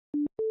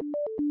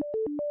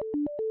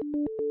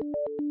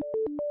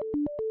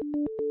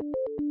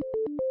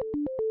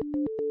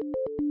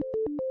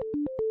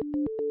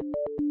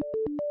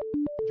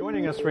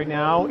us right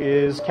now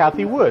is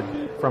Cathie Wood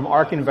from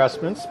ARK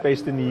Investments,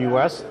 based in the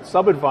US,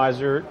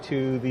 sub-advisor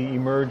to the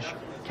Emerge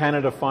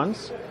Canada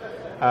funds.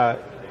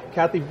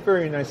 Cathie,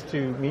 very nice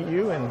to meet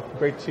you and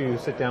great to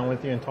sit down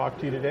with you and talk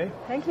to you today.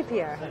 Thank you,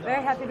 Pierre.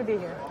 Very happy to be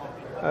here.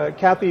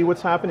 Cathie,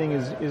 what's happening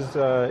is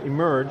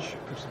Emerge,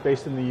 which is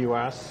based in the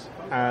US,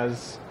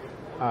 is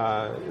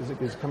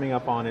coming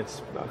up on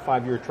its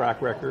 5-year track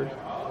record.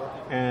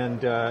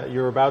 And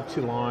you're about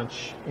to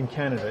launch in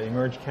Canada,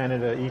 Emerge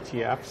Canada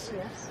ETFs.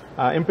 Yes.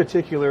 In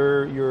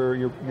particular,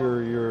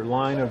 your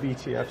line of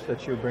ETFs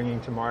that you're bringing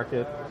to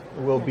market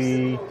will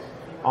be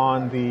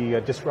on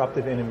the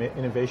disruptive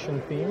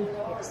innovation theme.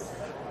 Yes.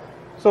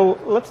 So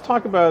let's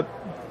talk about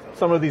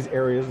some of these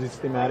areas, these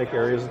thematic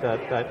areas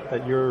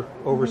that you're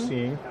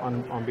overseeing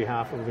on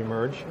behalf of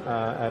Emerge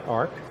at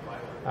ARK.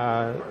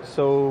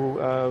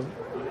 So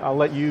I'll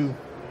let you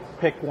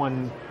pick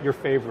one, your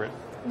favorite.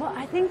 Well,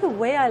 I think the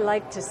way I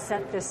like to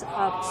set this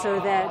up so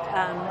that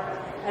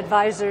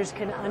advisors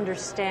can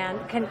understand,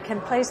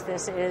 can place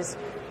this is,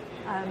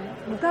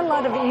 we've got a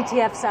lot of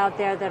ETFs out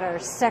there that are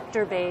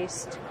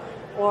sector-based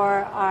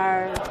or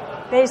are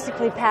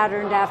basically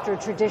patterned after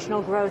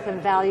traditional growth and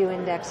value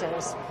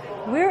indexes.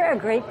 We're a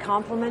great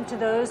complement to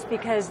those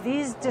because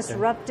these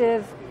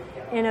disruptive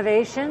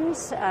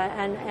innovations,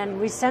 and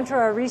we center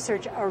our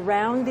research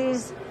around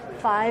these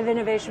 5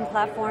 innovation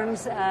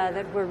platforms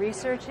that we're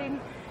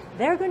researching.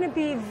 They're going to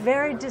be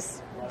very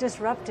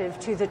disruptive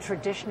to the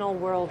traditional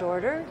world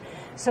order.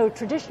 So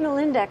traditional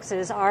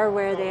indexes are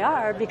where they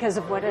are because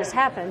of what has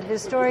happened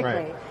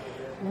historically. Right.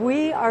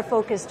 We are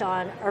focused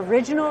on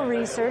original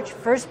research,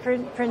 first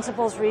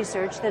principles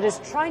research that is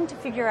trying to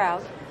figure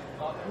out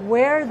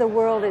where the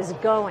world is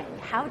going,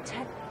 how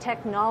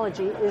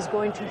technology is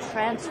going to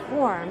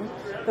transform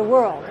the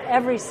world,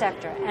 every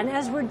sector. And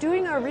as we're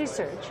doing our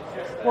research,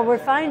 what we're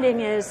finding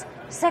is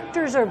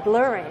sectors are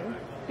blurring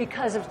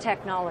because of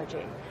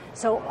technology.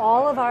 So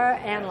all of our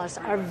analysts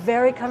are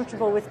very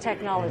comfortable with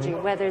technology,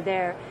 whether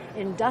they're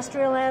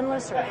industrial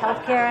analysts or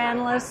healthcare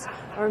analysts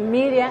or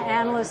media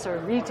analysts or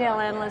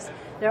retail analysts.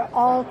 They're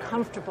all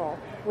comfortable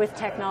with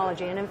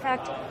technology. And in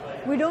fact,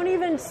 we don't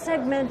even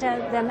segment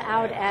them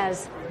out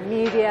as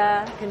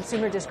media,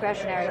 consumer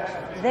discretionary.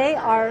 They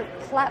are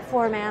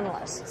platform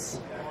analysts.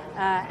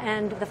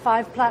 And the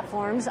 5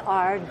 platforms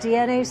are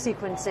DNA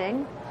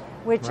sequencing,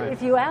 which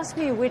if you ask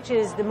me which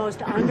is the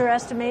most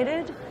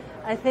underestimated,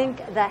 I think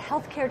the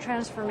healthcare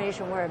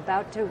transformation we're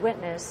about to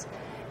witness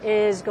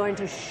is going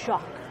to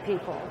shock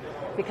people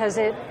because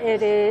it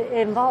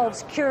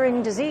involves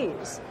curing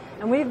disease.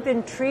 And we've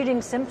been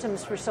treating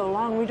symptoms for so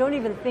long, we don't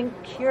even think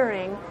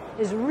curing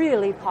is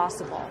really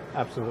possible.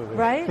 Absolutely.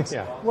 Right?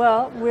 Yeah.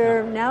 Well,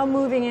 we're now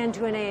moving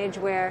into an age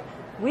where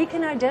we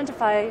can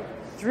identify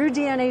through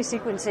DNA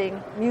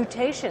sequencing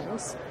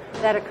mutations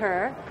that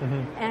occur,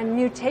 and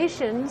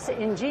mutations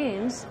in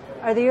genes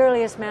are the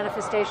earliest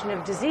manifestation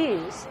of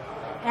disease.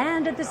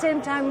 And at the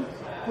same time,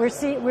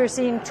 we're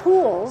seeing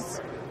tools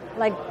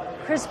like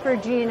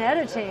CRISPR gene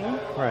editing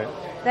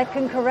that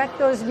can correct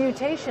those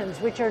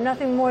mutations, which are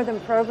nothing more than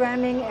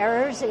programming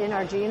errors in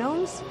our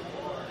genomes,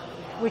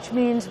 which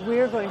means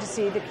we're going to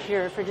see the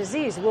cure for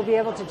disease. We'll be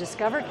able to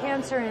discover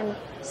cancer in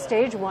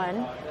stage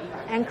 1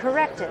 and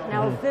correct it.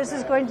 Now, this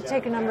is going to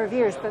take a number of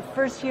years, but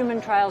first human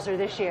trials are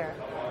this year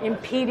in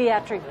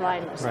pediatric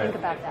blindness. Think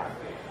about that.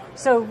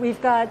 So we've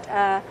got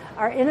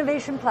our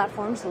innovation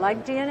platforms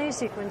like DNA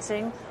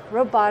sequencing,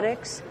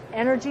 robotics,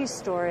 energy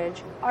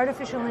storage,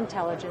 artificial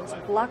intelligence,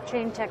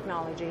 blockchain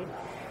technology,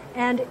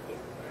 and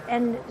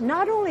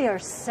not only are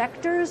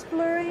sectors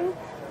blurring,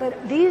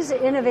 but these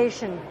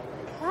innovation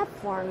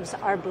platforms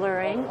are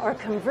blurring or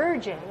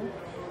converging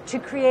to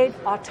create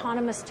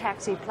autonomous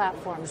taxi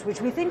platforms,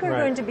 which we think are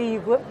going to be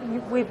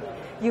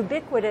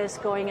ubiquitous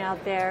going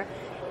out there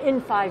in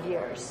 5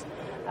 years.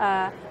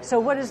 So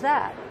what is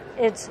that?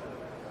 It's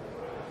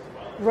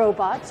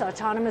robots,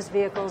 autonomous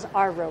vehicles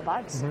are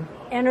robots.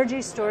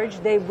 Energy storage,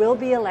 they will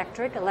be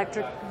electric.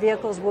 Electric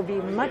vehicles will be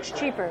much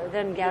cheaper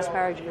than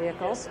gas-powered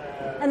vehicles.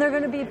 And they're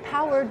going to be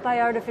powered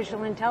by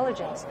artificial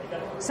intelligence.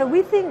 So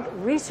we think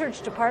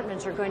research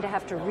departments are going to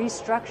have to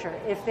restructure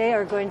if they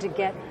are going to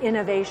get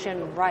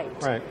innovation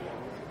right.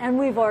 And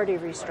we've already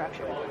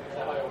restructured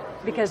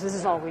because this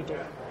is all we do.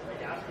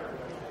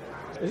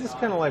 Is this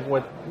kind of like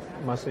what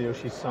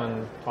Masayoshi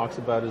Son talks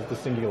about as the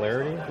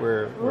singularity,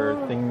 where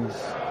things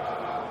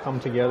come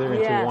together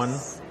into one?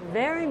 Yes,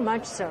 very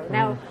much so.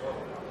 Now,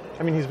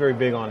 I mean, he's very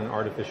big on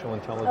artificial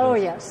intelligence. Oh,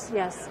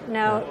 yes.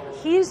 Now,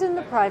 he's in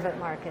the private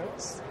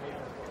markets,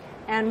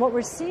 and what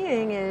we're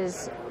seeing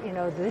is,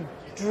 the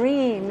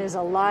dream is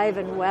alive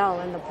and well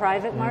in the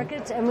private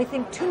markets, and we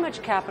think too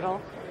much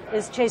capital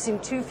is chasing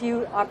too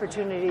few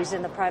opportunities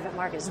in the private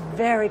markets.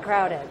 Very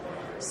crowded.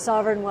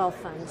 Sovereign wealth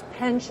funds,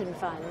 pension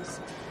funds,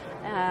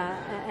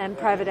 and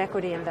private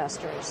equity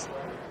investors.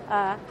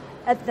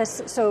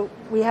 So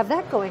we have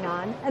that going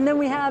on, and then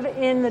we have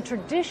in the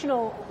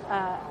traditional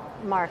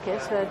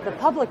markets, the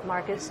public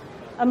markets,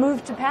 a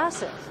move to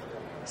passive.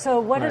 So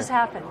what has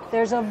happened?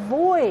 There's a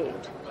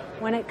void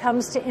when it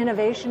comes to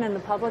innovation in the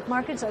public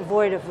markets, a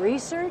void of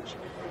research,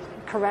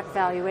 correct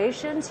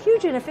valuations,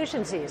 huge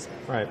inefficiencies.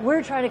 Right.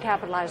 We're trying to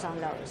capitalize on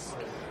those.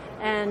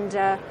 And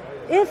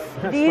if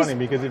That's these... funny,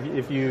 because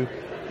if you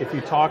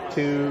talk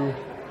to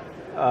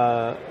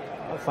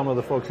some of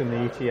the folks in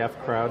the ETF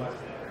crowd,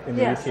 in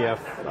the Yes.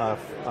 ETF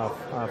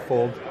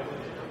fold,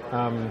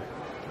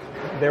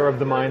 they're of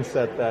the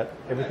mindset that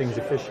everything's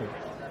efficient.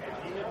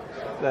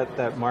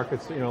 That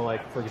markets,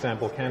 like for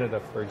example, Canada,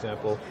 for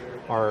example,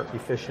 are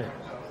efficient.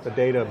 The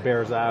data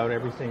bears out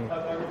everything.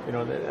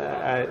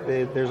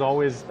 There's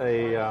always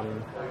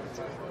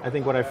I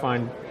think what I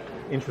find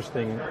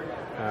interesting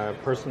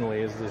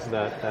personally is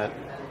that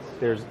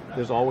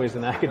there's always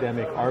an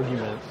academic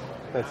argument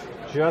that's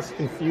just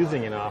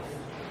confusing enough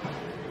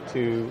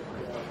to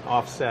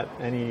offset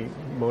any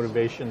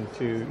motivation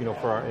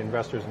for our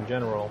investors in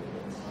general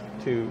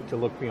to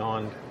look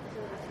beyond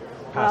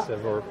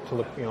passive or to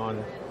look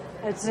beyond.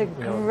 It's a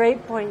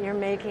great point you're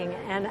making,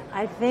 and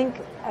I think,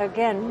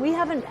 again, we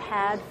haven't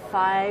had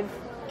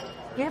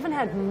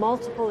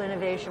multiple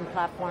innovation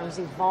platforms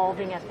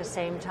evolving at the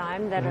same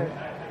time that are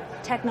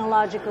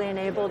technologically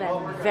enabled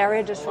and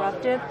very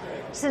disruptive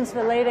since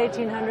the late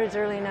 1800s,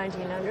 early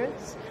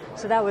 1900s.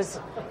 So that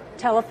was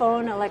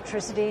telephone,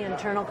 electricity,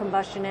 internal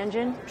combustion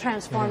engine,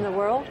 transform the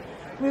world.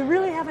 We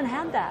really haven't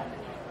had that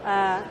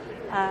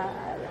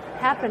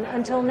happen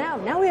until now.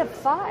 Now we have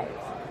five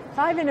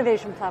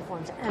innovation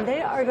platforms, and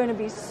they are going to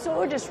be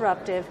so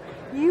disruptive.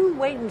 You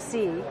wait and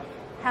see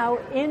how,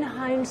 in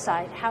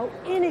hindsight, how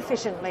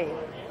inefficiently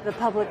the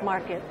public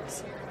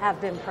markets have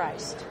been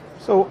priced.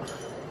 So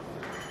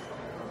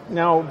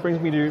now brings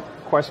me to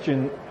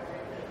question,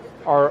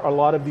 are a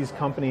lot of these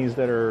companies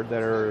that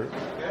are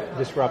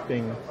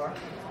disrupting,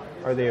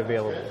 are they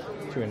available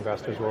to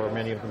investors, or are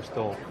many of them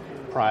still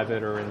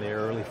private or in the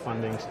early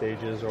funding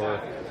stages,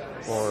 or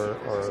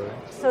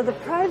So the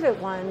private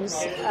ones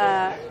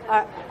are,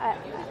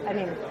 I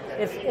mean,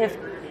 if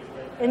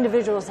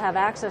individuals have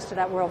access to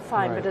that world,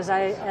 fine. Right. But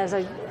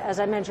as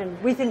I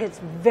mentioned, we think it's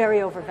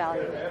very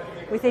overvalued.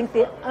 We think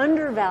the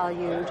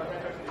undervalued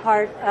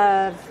part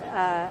of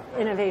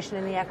innovation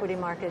in the equity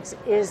markets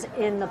is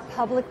in the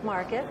public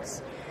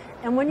markets.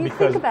 And when you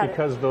think about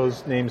because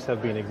those names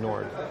have been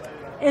ignored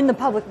in the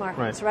public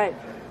markets, right?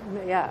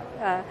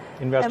 Yeah.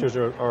 Investors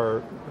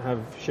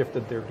have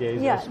shifted their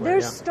gaze. Yeah, elsewhere.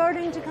 they're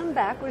starting to come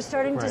back. We're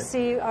starting to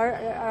see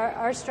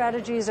our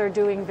strategies are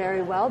doing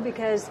very well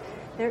because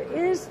there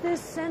is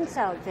this sense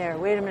out there.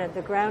 Wait a minute,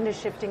 the ground is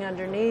shifting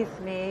underneath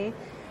me.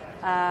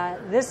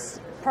 This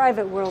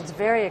private world's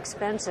very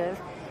expensive.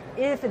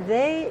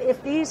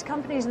 If these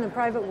companies in the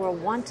private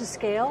world want to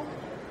scale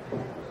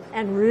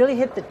and really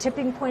hit the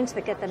tipping points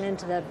that get them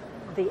into the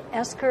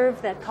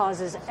S-curve that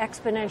causes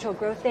exponential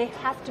growth, they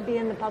have to be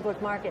in the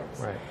public markets.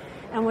 Right.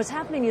 And what's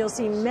happening, you'll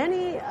see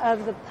many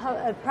of the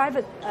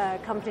private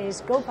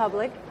companies go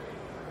public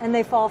and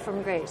they fall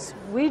from grace.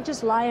 We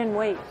just lie in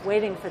wait,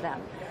 waiting for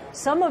them.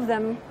 Some of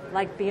them,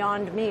 like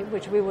Beyond Meat,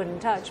 which we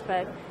wouldn't touch,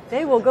 but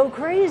they will go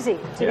crazy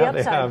to the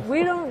upside.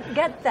 We don't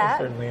get that.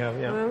 They certainly have,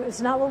 yeah.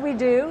 It's not what we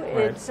do.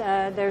 Right. It's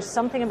there's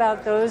something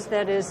about those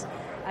that is,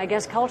 I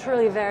guess,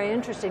 culturally very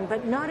interesting,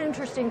 but not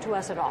interesting to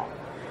us at all.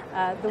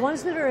 The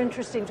ones that are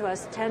interesting to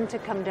us tend to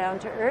come down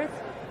to earth,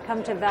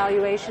 come to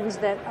valuations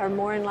that are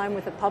more in line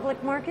with the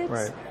public markets,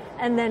 right.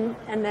 and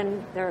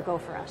then they're a go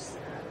for us.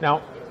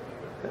 Now,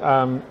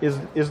 is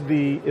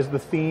the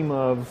theme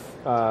of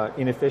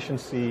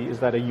inefficiency, is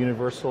that a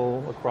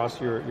universal across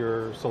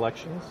your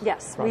selections?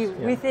 Yes,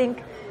 we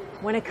think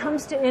when it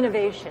comes to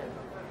innovation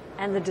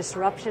and the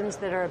disruptions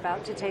that are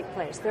about to take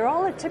place, they're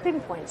all at tipping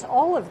points.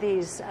 All of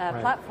these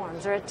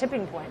platforms are at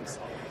tipping points.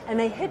 And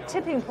they hit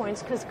tipping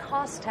points because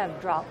costs have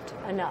dropped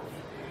enough.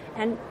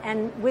 And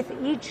with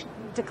each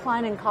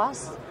decline in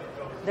costs,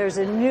 there's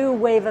a new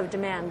wave of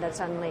demand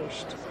that's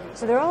unleashed.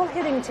 So they're all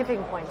hitting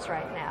tipping points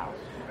right now.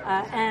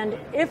 And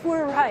if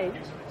we're right,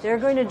 they're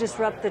going to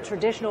disrupt the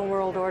traditional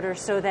world order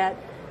so that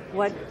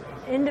what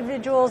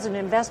individuals and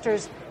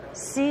investors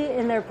see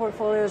in their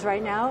portfolios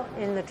right now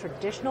in the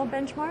traditional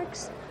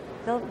benchmarks,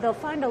 they'll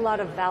find a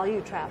lot of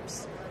value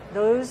traps.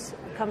 Those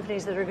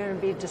companies that are going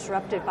to be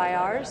disrupted by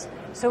ours.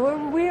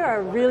 So we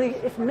are really,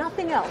 if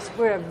nothing else,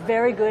 we're a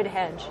very good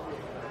hedge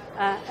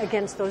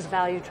against those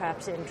value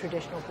traps in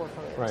traditional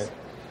portfolios. Right.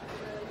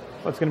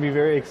 Well, it's going to be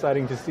very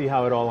exciting to see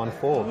how it all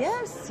unfolds.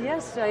 Yes.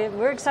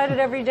 We're excited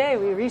every day.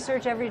 We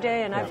research every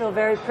day, and I feel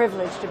very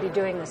privileged to be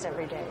doing this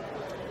every day.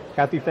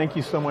 Cathie, thank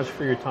you so much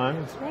for your time.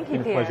 It's been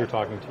a pleasure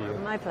talking to you.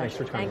 My pleasure. Thanks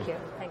for coming.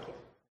 Thank you.